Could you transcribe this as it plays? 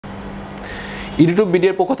YouTube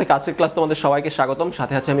ভিডিওর পক্ষ থেকে আজকের ক্লাস তোমাদের সবাইকে স্বাগতম।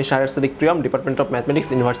 সাথে আছে আমি শাহের Sadiq Priyam, department of mathematics,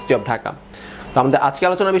 university of Dhaka. তো আমাদের আজকে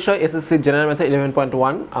আলোচনার বিষয় এসএসসি জেনারেল ম্যাথে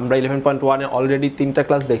 11.1। আমরা 11.1 এর অলরেডি 3টা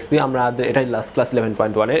ক্লাস দেখছি, আমরা এটাই লাস্ট ক্লাস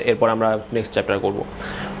 11.1 এর। এরপর আমরা নেক্সট চ্যাপ্টার করব।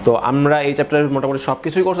 তো আমরা এই চ্যাপ্টারের মোটামুটি সব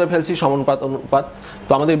কিছুই করে ফেলছি, সমানুপাত অনুপাত।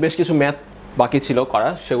 তো আমাদের বেশ কিছু ম্যাথ বাকি ছিল করা,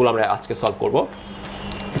 সেগুলো আমরা আজকে সলভ করব।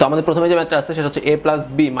 তো আমাদের প্রথমে যে ম্যাথটা আছে সেটা হচ্ছে a plus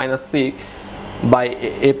B minus C by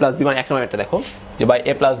A plus B, মানে এক নম্বর একটা দেখো যে by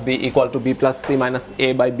A plus B equal to B plus C minus A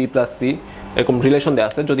by B plus C, এরকম রিলেশন দেওয়া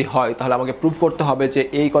আছে। যদি হয় তাহলে আমাকে প্রুভ করতে হবে যে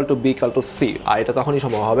এ equal to B equal to C, আর এটা তখনই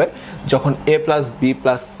সম্ভব হবে যখন এ plus B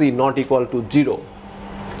plus C not equal to 0।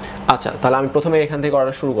 আচ্ছা, তাহলে আমি প্রথমে এখান থেকে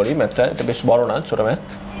করা শুরু করি। ম্যাথটা এটা বেশ বড় না, ছোটো ম্যাথ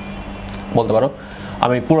বলতে পারো।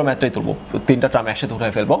 আমি পুরো ম্যাথটাই তুলবো, 3টা টার্ম একসাথে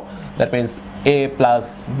উঠাই ফেলবো। That means a plus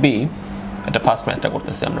B, এটা ফার্স্ট ম্যাথটা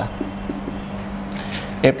করতেছি আমরা,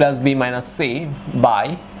 a plus b minus c by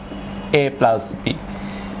a plus b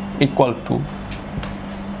equal to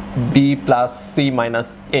b plus c minus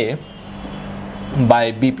a by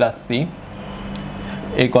b plus c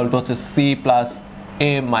equal to হচ্ছে c plus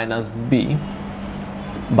a minus b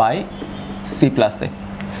by c plus a।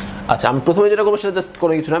 আচ্ছা, আমি প্রথমে যেটা করবো সেটা just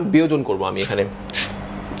কোনো কিছু না, বিয়োজন করবো আমি এখানে,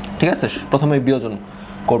 ঠিক আছে? প্রথমে বিয়োজন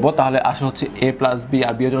করবো, তাহলে আসে হচ্ছে a plus b।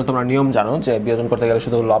 আর বিয়োজনে তোমরা নিয়ম জানো যে বিয়োজন করতে গেলে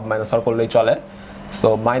শুধু লব মাইনাস হর করলেই চলে। So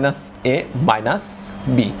minus A minus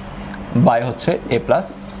B by হচ্ছে এ প্লাস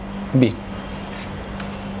বি।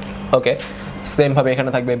 ওকে, সেমভাবে এখানে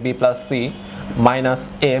থাকবে বি প্লাস সি মাইনাস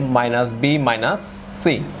এ মাইনাস বি মাইনাস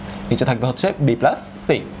সি, নিচে থাকবে হচ্ছে বি প্লাস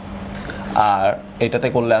সি। আর এটাতে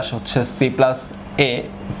করলে আসে হচ্ছে C plus A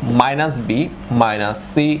minus B minus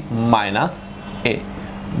C minus A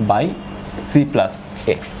by C plus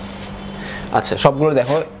এ। আচ্ছা, সবগুলো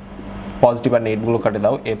দেখো পজিটিভ আর নেগেটিভগুলো কাটে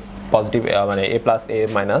দাও। এ পজিটিভ মানে এ প্লাস এ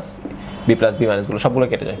মাইনাস বি প্লাস বি মাইনাসগুলো সবগুলো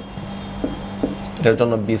কেটে যায়। এটার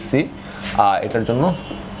জন্য বি সি আর এটার জন্য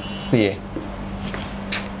সি এ।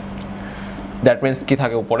 দ্যাট মিনস কি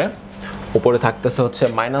থাকে উপরে? উপরে থাকতেছে হচ্ছে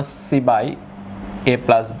minus C by A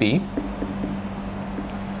plus B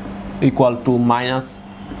equal to minus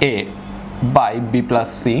A by B plus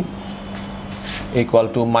C equal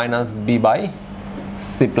to minus B by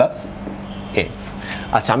C plus এ।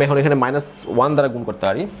 আচ্ছা, আমি এখন এখানে -1 দ্বারা গুণ করতে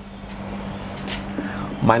পারি।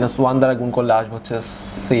 -1 দ্বারা গুণ করলে আসবে হচ্ছে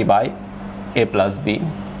C by A plus B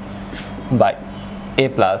by A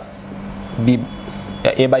plus B,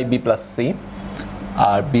 A by B plus C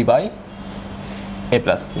R B by A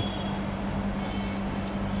plus C.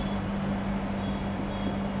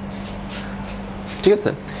 ঠিক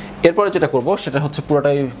আছে, এরপরে যেটা করব সেটা হচ্ছে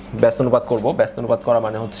পুরোটাই ব্যস্ত অনুপাত করব। ব্যস্ত অনুপাত করা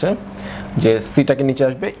মানে হচ্ছে যে সিটাকে নিচে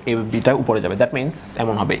আসবে, এ বিটা উপরে যাবে। দ্যাট মিনস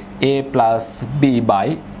এমন হবে এ plus B by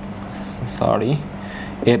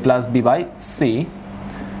A plus B by C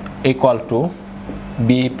equal to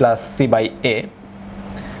B plus C by A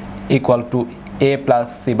equal to A plus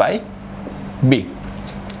C by B.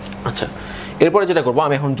 আচ্ছা, এরপরে যেটা করব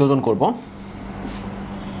আমি এখন যোজন করব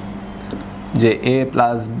যে এ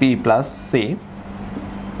plus B plus C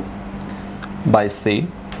by c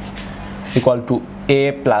equal to a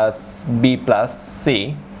plus b plus c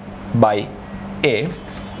by a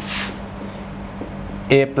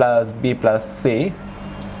plus b plus c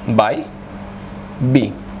by b।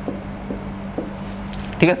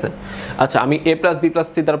 ঠিক আছে? আচ্ছা, আমি a plus b plus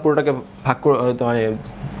c দ্বারা পুরোটাকে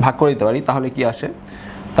ভাগ করে দিতে পারি। তাহলে কি আসে?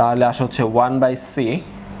 তাহলে আসে হচ্ছে 1 by c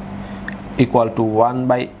equal to 1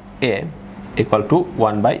 by a equal to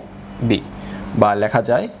 1 by b, বা লেখা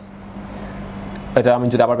যায়, এটা আমি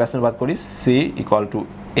যদি আবার ব্যস্ত অনুপাত করি, C equal to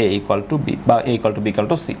A equal to B বা এ equal to B equal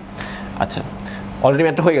to C. আচ্ছা, অলরেডি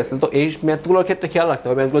ম্যাথটা হয়ে গেছে। তো এই ম্যাথগুলোর ক্ষেত্রে খেয়াল রাখতে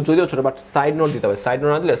হবে, ম্যাথগুলো যদিও ছোটো বাট সাইড নোট দিতে হবে। সাইড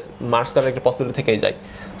নোট না দিলে মার্কস কাটার একটা পসিবিলিটি থেকেই যায়।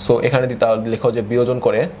 সো এখানে দিতে হবে, লেখো যে বিয়োজন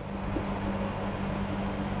করে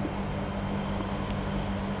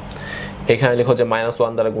এখানে লেখো যে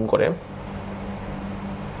 -1 দ্বারা গুণ করে,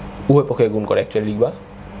 উভয় পক্ষে গুণ করে, অ্যাকচুয়ালি লিখবা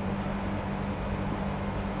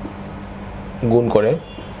গুণ করে,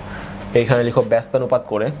 এইখানে লিখো ব্যস্তানুপাত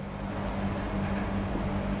করে,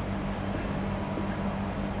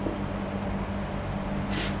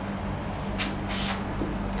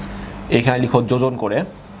 এইখানে লিখো যোজন করে,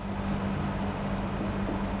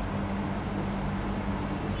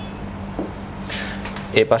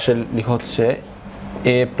 এ পাশে লিখো হচ্ছে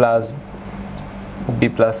এ প্লাস বি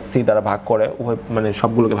প্লাস সি দ্বারা ভাগ করে, উভয় মানে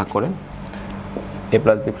সবগুলোকে ভাগ করে এ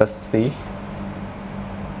প্লাস বি প্লাস সি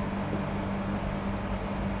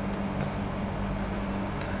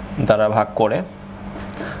দ্বারা ভাগ করে,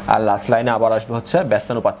 আর লাস্ট লাইনে আবার আসবে হচ্ছে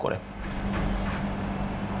ব্যস্তানুপাত করে।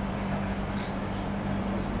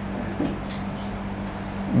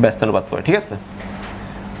 ব্যস্তানুপাত করে, ঠিক আছে?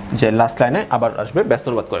 যে লাস্ট লাইনে আবার আসবে ব্যস্ত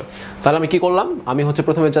অনুপাত করে। তাহলে আমি কি করলাম, আমি হচ্ছে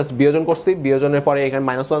প্রথমে জাস্ট বিয়োজন করছি, বিয়োজনের পরে এখানে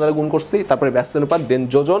 -1 দ্বারা গুণ করছি, তারপরে ব্যস্ত অনুপাত, দেন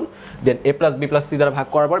যোজন, দেন a + b + c দ্বারা ভাগ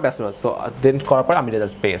করার পর ব্যস্ত অনুপাত। সো দেন করার পর আমি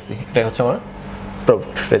রেজাল্ট পেয়ে গেছি। এটাই হচ্ছে আমার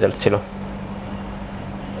প্রুভড রেজাল্ট ছিল।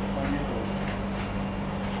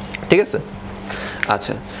 ঠিক আছে,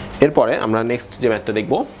 আচ্ছা এরপরে আমরা নেক্সট যে ম্যাথটা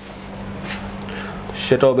দেখব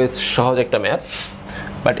সেটাও বেশ সহজ একটা ম্যাথ,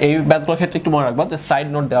 বাট এই ম্যাথগুলোর ক্ষেত্রে একটু মনে রাখবা যে সাইড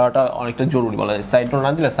নোট দেওয়াটা অনেকটা জরুরি বলা যায়। সাইড নোট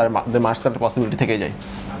না দিলে স্যারের মার্কস কাটার পসিবিলিটি থেকে যায়।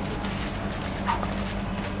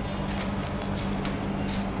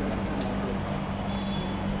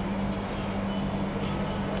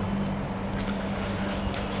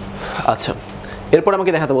 আচ্ছা এরপর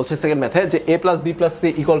আমাকে দেখাতে বলছে সেকেন্ড ম্যাথে যে a + b + c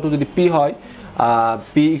 = যদি p হয়,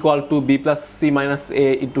 p = b + c - a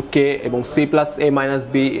 * k এবং c + a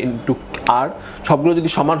 - b * r সবগুলো যদি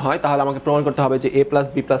সমান হয় তাহলে আমাকে প্রমাণ করতে হবে যে a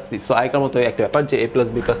 + b + c। সো আগেকার মতো একটা ব্যাপার যে a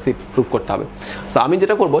 + b + c প্রুভ করতে হবে। সো আমি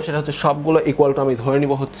যেটা করব সেটা হচ্ছে সবগুলো ইকুয়াল টু আমি ধরে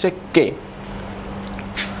নিব হচ্ছে k।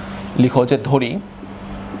 লিখো যে ধরি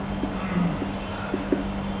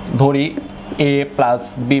a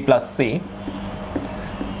 + b + c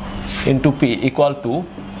into p =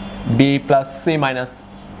 b + c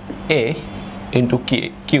 - a into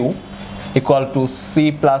q equal to c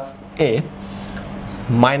 + a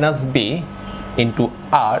minus b into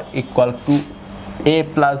r equal to a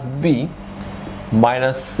 + b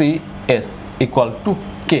minus c s equal to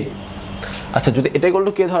k। আচ্ছা যদি এটা ইকুয়াল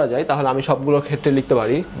টু কে ধরা যায় তাহলে আমি সবগুলোর ক্ষেত্রে লিখতে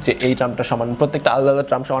পারি যে এই টার্মটা সমান, প্রত্যেকটা আলাদা আলাদা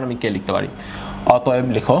টার্ম সমান আমি কে লিখতে পারি। অতএব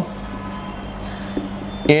লিখো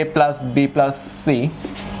a + b + c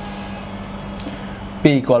p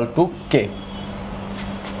 = k।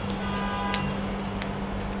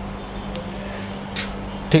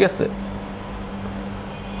 ঠিক আছে,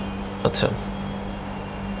 আচ্ছা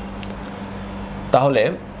তাহলে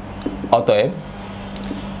অতএব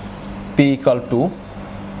p =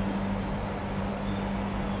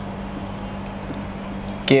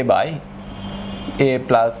 k by a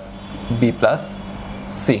 + b +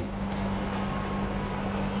 c।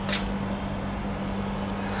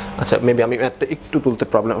 আচ্ছা মেবি আমি ম্যাথটা একটু তুলতে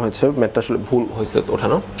প্রবলেম হয়েছে, ম্যাথটা আসলে ভুল হয়েছে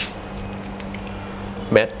ওঠানো।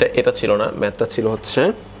 ম্যাথটা এটা ছিল না, ম্যাথটা ছিল হচ্ছে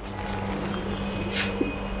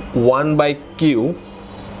 1/q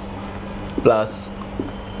plus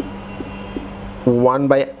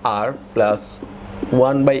 1/r plus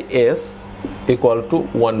 1/s equal to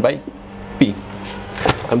 1/p।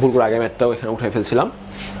 আমি ভুল করে আগে ম্যাথটাও এখানে উঠাই ফেলছিলাম।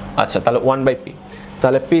 আচ্ছা তাহলে 1/p,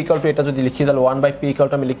 তাহলে p = এটা যদি লিখি তাহলে 1/p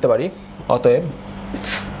 = আমি লিখতে পারি অতএব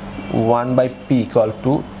 1/p =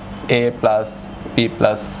 a + b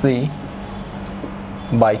 + c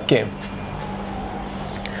by k।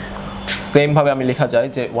 Same ভাবে আমি লেখা যায়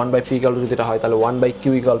যে 1/p = যদি এটা হয় তাহলে 1/q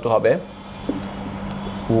হবে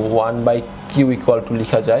 1/q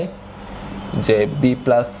লেখা যায় যে b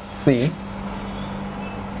 + c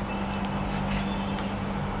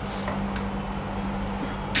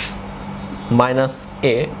minus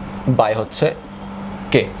a by হচ্ছে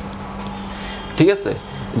k। ঠিক আছে,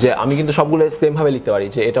 যে আমি কিন্তু সবগুলো সেম ভাবে লিখতে পারি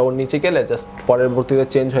যে এটা ওর নিচে গেলে জাস্ট পরবর্তীতে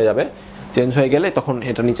চেঞ্জ হয়ে যাবে, চেঞ্জ হয়ে গেলে তখন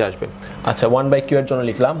এটা নিচে আসবে। আচ্ছা 1/q এর জন্য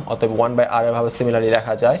লিখলাম অতএব 1/r এর ভাবে সিমিলারলি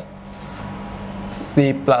লেখা যায় c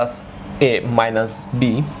 + a minus b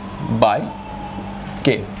by k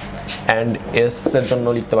and s এর জন্য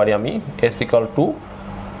লিখতে পারি আমি s =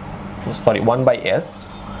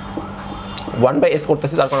 1/s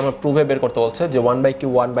করতেছি, তারপর আমরা প্রুভে বের করতে বলছে যে 1/q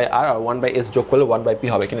 1/r আর 1/s যোগ করলে 1/p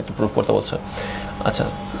হবে কিনা এটা প্রুভ করতে বলছে। আচ্ছা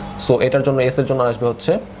সো এটার জন্য s এর জন্য আসবে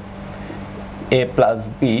হচ্ছে a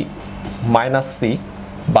 + b minus c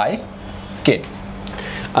by k।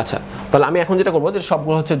 আচ্ছা তাহলে আমি এখন যেটা করবো যে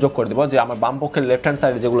সবগুলো হচ্ছে যোগ করে দেবো, যে আমার বাম পক্ষের লেফট হ্যান্ড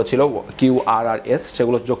সাইডে যেগুলো ছিল q r আর s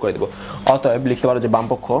সেগুলো যোগ করে দেবো। অতএব লিখতে পারো যে বাম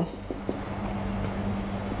পক্ষ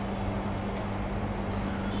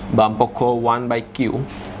 1/q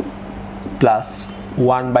plus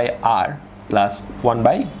 1/r plus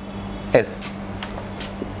 1/s।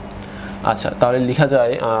 আচ্ছা তাহলে লেখা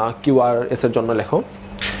যায় q আর s এর জন্য লেখো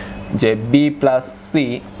যে b + c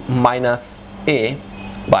minus a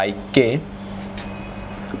by k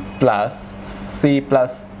plus c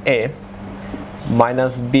 + a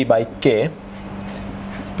minus b by k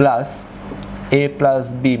plus a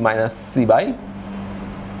 + b minus c by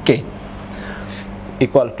k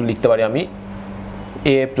equal to লিখতে পারি আমি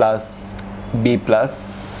a plus b plus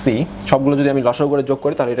c। সবগুলো যদি আমি লসাগু করে যোগ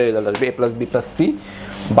করি তাহলে এটা রেজাল্ট আসবে a plus b plus c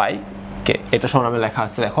by k। এটা সমান আমি লেখা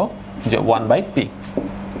আছে দেখো যে 1/p,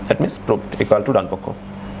 that means proved equal to ডান পক্ষ।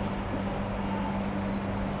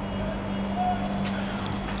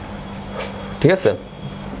 ঠিক আছে,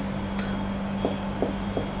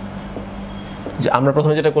 যে আমরা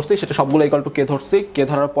প্রথমে যেটা করছি সেটা সবগুলো ইকুয়াল টু কে ধরছি, কে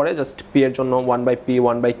ধরার পরে জাস্ট পি এর জন্য 1/p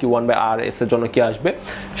 1/q 1/r এস এর জন্য কি আসবে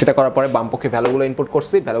সেটা করার পরে বাম পক্ষে ভ্যালুগুলো ইনপুট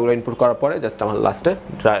করছি, ভ্যালুগুলো ইনপুট করার পরে জাস্ট আমার লাস্টে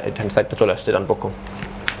রাইট হ্যান্ড সাইডটা চলে আসছে ডান পক্ষ।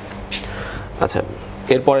 আচ্ছা,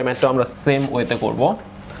 এরপরে ম্যাথটা আমরা সেম ওয়েতে করব,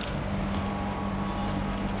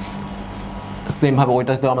 সেম ভাবে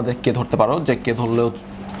ওইটাতে আমাদের কে ধরতে পারো, যে কে ধরলেও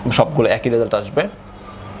সবগুলো একই রেজাল্ট আসবে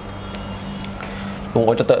এবং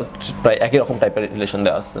ওইটাতে প্রায় একই রকম টাইপের রিলেশন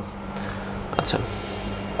দেওয়া আছে। আচ্ছা,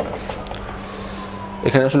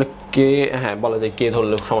 এখানে আসলে কে, হ্যাঁ বলা যায় কে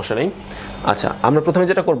ধরলেও সমস্যা নেই। আচ্ছা, আমরা প্রথমে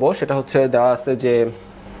যেটা করব সেটা হচ্ছে দেওয়া আছে যে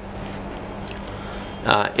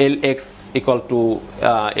lx equal to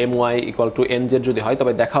my equal to nz যদি হয়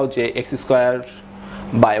তবে দেখাও যে x square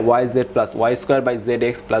by yz plus y square by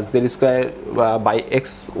zx plus z square by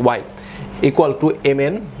xy equal to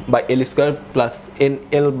mn by l square plus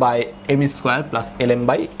nl by m square plus lm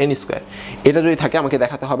by n square. এটা যদি থাকে আমাকে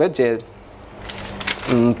দেখাতে হবে যে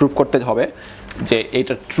প্রুফ করতে হবে যে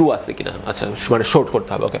এইটা ট্রু আছে কিনা। আচ্ছা, মানে শর্ট করতে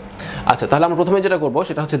হবে। ওকে, আচ্ছা তাহলে আমরা প্রথমে যেটা করব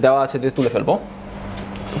সেটা হচ্ছে দেওয়া আছে দিয়ে তুলে ফেলবো।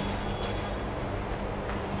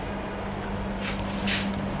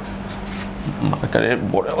 মার্কারের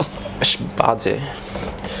বোর্ডের অবস্থা বেশ বাজে।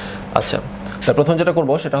 আচ্ছা, তা প্রথম যেটা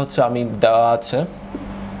করব সেটা হচ্ছে আমি দেওয়া আছে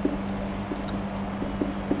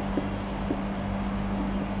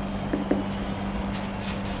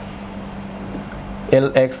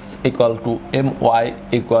lx equal to my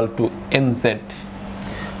equal to nz।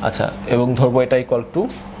 আচ্ছা, এবং ধরবো এটা ইকুয়াল টু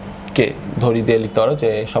কে, ধরি দিয়ে লিখতে পারো যে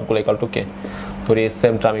সবগুলো ইকুয়াল টু কে, ধরি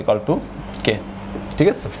সেম টার্ম ইকুয়াল টু কে, ঠিক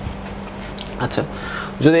আছে। আচ্ছা,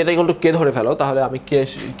 যদি এটা ইকুয়াল টু কে ধরে ফেলো তাহলে আমি কে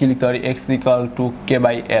কি লিখতে পারি, x equal to K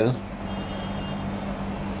by L,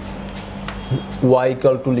 y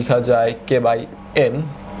equal to লেখা যায় কে by N,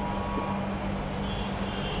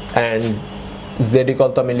 and z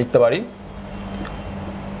equal to আমি লিখতে পারি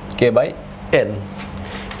কে বাই এন।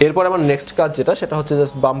 এরপর আমার নেক্সট কাজ যেটা সেটা হচ্ছে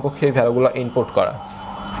জাস্ট বাম পক্ষে এই ভ্যালুগুলো ইনপুট করা,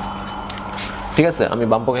 ঠিক আছে। আমি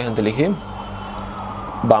বাম পক্ষে এখান থেকে লিখি,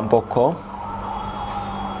 বাম পক্ষ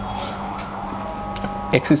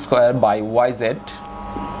x square by yz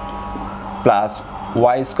plus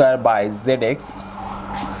y square by zx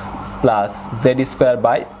plus z square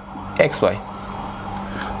by xy।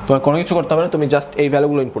 তোমার কোনো কিছু করতে হবে না, তুমি জাস্ট এই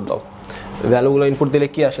ভ্যালুগুলো ইনপুট দাও। ভ্যালুগুলো ইনপুট দিলে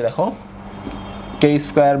কি আসে দেখো, কে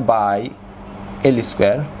স্কয়ার বাই এল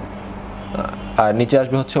স্কয়ার, আর নিচে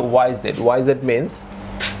আসবে হচ্ছে yz means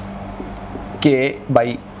K by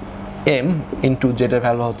M into জেডের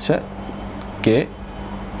value হচ্ছে কে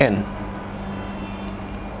এন,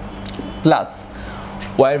 প্লাস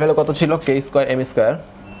ওয়াই এর ভ্যালু কত ছিল, কে square M square,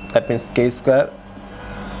 that means K square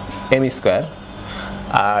M square,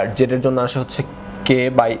 R Z এর জন্য আসে হচ্ছে কে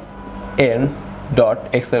বাই এন ডট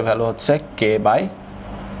এক্স এর ভ্যালু হচ্ছে কে by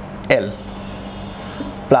L,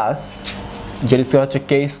 plus Z square হচ্ছে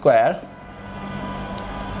কে square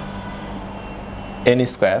N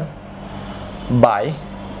square by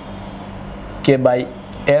K by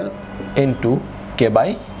L into k by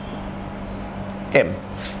M,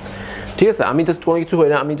 ঠিক আছে। আমি জাস্ট কোনো কিছু করি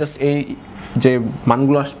না, আমি জাস্ট এই যে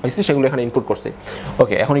মানগুলো পাইছি সেগুলো এখানে ইনপুট করছি।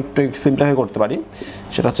 ওকে, এখন একটু সিম্পলিফাই করতে পারি,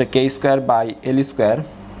 সেটা হচ্ছে কে স্কয়ার বাই এল স্কয়ার,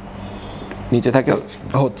 নিচে থাকে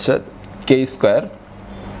হচ্ছে কে square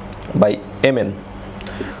by M N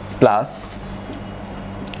plus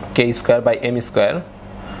K square by M square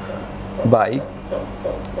by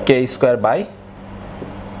K square by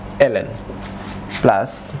L N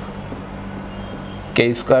plus K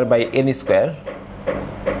square by N square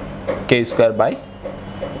K square by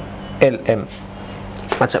L M.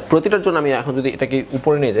 আচ্ছা, প্রতিটার জন্য আমি এখন যদি এটাকে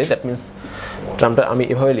উপরে নিয়ে যাই, দ্যাট মিনস টার্মটা আমি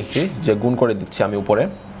এভাবে লিখি যে গুণ করে দিচ্ছি আমি উপরে,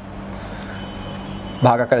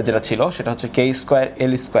 ভাগ আকারে যেটা ছিল সেটা হচ্ছে কে square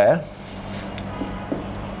L square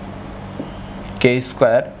K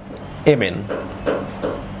square M N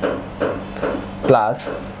plus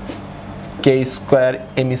K square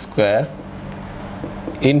M square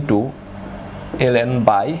into L N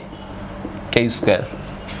by K square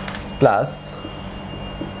plus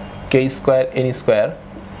K square N square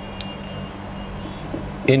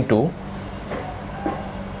into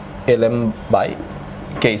L M by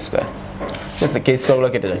K square, ঠিক আছে। কে স্কয়ারগুলো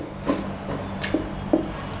কেটে যায়।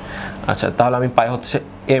 আচ্ছা, তাহলে আমি পাই হচ্ছে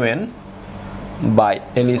M N by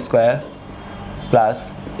L square plus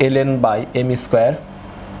L N by M square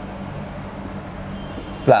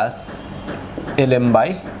plus L M by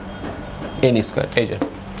N square, এই যে,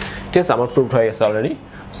 ঠিক আছে। আমার প্রুফড হয়ে গেছে অলরেডি।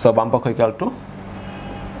 সো বাম পক্ষ ইকুয়াল টু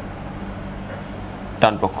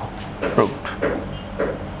ডান পক্ষ, প্রুফড।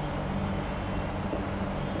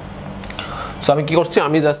 সো আমি কি করছি,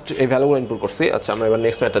 আমি জাস্ট এই ভ্যালুগুলো ইনপুট করছি। আচ্ছা, আমরা এবার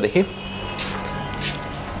নেক্সট ম্যাথটা দেখি।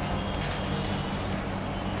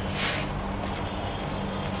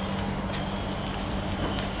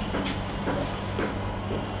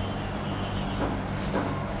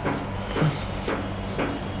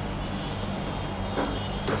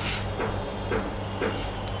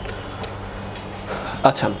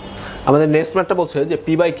 আচ্ছা, আমাদের নেক্সট ম্যাথটা বলছে যে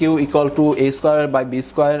P by Q equal to A square by B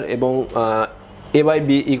square এবং এ বাই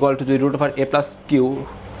বি ইকুয়াল টু যদি root over a plus Q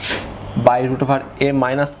by root over a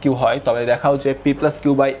minus Q হয়, তবে দেখাও যে P plus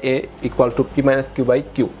Q by A equal to P minus Q by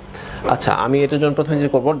Q. আচ্ছা, আমি এটার জন্য প্রথমে যে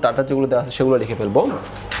করবো, ডাটা যেগুলো দেওয়া আছে সেগুলো লিখে ফেলবো,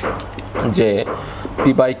 যে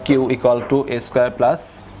P by Q equal to A square plus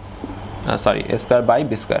A square by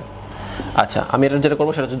B square. আচ্ছা, আমি এটা যেটা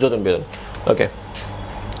করবো সেটা হচ্ছে যোজন বিয়োজন। ওকে,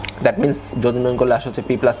 দ্যাট মিনস যোজন বিয়োজন করলে আসে হচ্ছে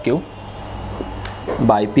P plus Q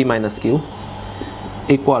by P minus Q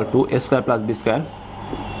equal to A square plus B square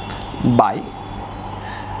by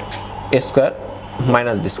A square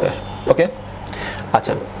minus B square. ওকে,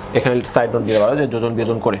 আচ্ছা, এখানে সাইড নোট দিয়ে দেওয়া যে যোজন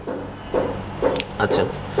বিয়োজন করে। আচ্ছা,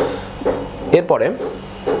 এরপরে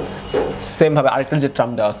সেমভাবে আরেকটা যে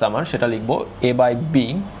টার্ম দেওয়া আছে আমার, সেটা লিখবো এ by B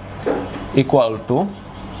equal to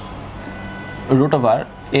root over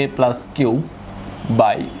a plus Q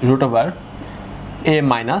by root over a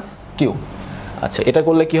minus Q. আচ্ছা, এটা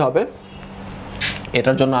করলে কি হবে,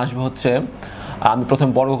 এটার জন্য আসবে হচ্ছে, আমি প্রথম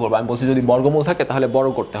বর্গ করবো। আমি বলছি যদি বর্গমূল থাকে তাহলে বর্গ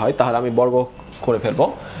করতে হয়, তাহলে আমি বর্গ করে ফেলবো।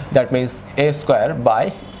 That means a square by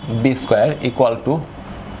B square equal to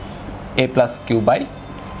A plus Q by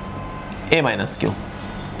A minus Q.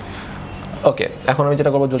 ওকে, এখন আমি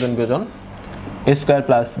যেটা করবো যোজন বিয়োজন, এ square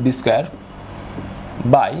plus B square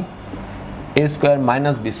by A square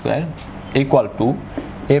minus B square equal to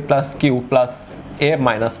A plus Q plus A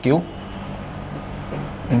minus Q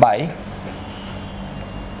by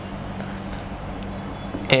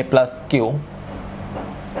A plus Q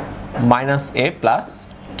minus A plus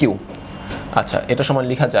Q. আচ্ছা, এটা সমান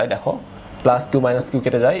লেখা যায়, দেখো প্লাস কিউ মাইনাস কিউ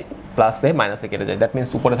কেটে যায়, plus এ minus এ কেটে যায়। দ্যাট মিনস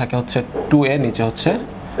উপরে থাকে হচ্ছে 2a, নিচে হচ্ছে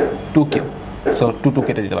 2q। সো 2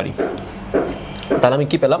 কেটে দিতে পারি। তাহলে আমি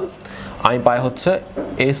কি পেলাম, আমি পাই হচ্ছে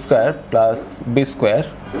এ square plus B square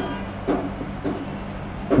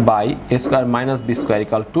by A square minus B square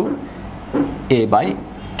equal to A by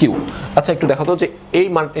Q. আচ্ছা, একটু দেখো তো যে এই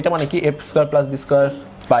মান, এটা মানে কি, এ square plus B square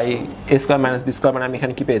by A square minus B square, মানে আমি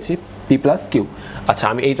এখানে কি পেয়েছি, পি প্লাস কিউ। আচ্ছা,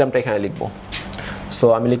 আমি এই টার্মটা এখানে লিখবো। সো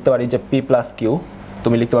আমি লিখতে পারি যে পি প্লাস কিউ,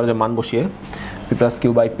 তুমি লিখতে পারো যে মান বসিয়ে P plus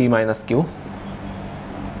Q by P minus Q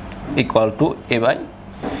equal to A by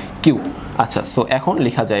Q. আচ্ছা, সো এখন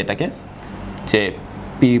লেখা যায় এটাকে যে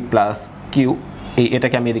পি প্লাস কিউ,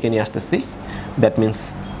 এটাকে আমি এদিকে নিয়ে আসতেছি। That means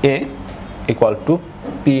a equal to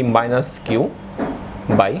P minus Q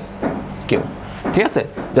by Q. ঠিক আছে,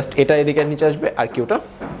 জাস্ট এটা এদিকে নিচে আসবে আর কিউটা,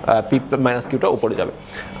 পি মাইনাস কিউটা উপরে যাবে।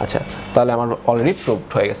 আচ্ছা, তাহলে আমার অলরেডি প্রুভড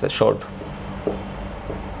হয়ে গেছে, শর্ট।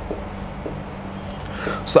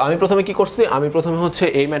 সো আমি প্রথমে কি করছি, আমি প্রথমে হচ্ছে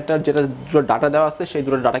এই ম্যাটটার যেটা দুটো ডাটা দেওয়া আছে সেই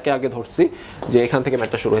দুটো ডাটাকে আগে ধরছি, যে এখান থেকে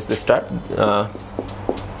ম্যাটটা শুরু হয়েছে স্টার্ট।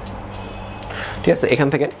 ঠিক আছে, এখান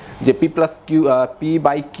থেকে যে P plus Q P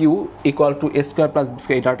by Q equal to A square plus B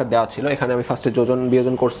square, এই ডাটা দেওয়া ছিল। এখানে আমি ফার্স্টে যোজন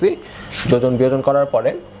বিয়োজন করছি, যোজন বিয়োজন করার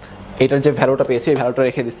পরে এটার যে ভ্যালুটা পেয়েছি এই ভ্যালুটা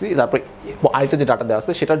রেখে দিচ্ছি, তারপর আরেকটা যে ডাটা দেওয়া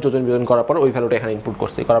আছে সেটার যোজন বিয়োজন করার পর ওই ভ্যালুটা এখানে ইনপুট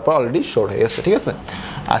করছি, করার পর অলরেডি শোর হয়ে গেছে। ঠিক আছে,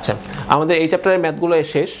 আচ্ছা, আমাদের এই চ্যাপ্টারের ম্যাথগুলো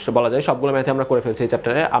শেষ বলা যায়, সবগুলো ম্যাথে আমরা করে ফেলছি এই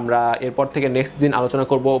চ্যাপ্টারে। আমরা এরপর থেকে নেক্সট দিন আলোচনা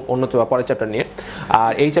করব অন্য পরের চ্যাপ্টার নিয়ে।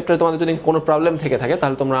 আর এই চ্যাপ্টারে তোমাদের যদি কোনো প্রবলেম থেকে থাকে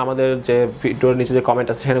তাহলে তোমরা আমাদের যে ভিডিওর নিচে যে কমেন্ট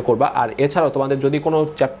আছে সেখানে করবা। আর এছাড়াও তোমাদের যদি কোনো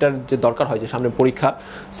চ্যাপ্টার যে দরকার হয়, যে সামনে পরীক্ষা,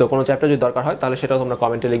 সো কোনো চ্যাপ্টার যদি দরকার হয় তাহলে সেটাও তোমরা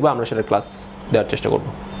কমেন্টে লিখবা, আমরা সেটা ক্লাস দেওয়ার চেষ্টা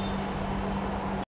করবো।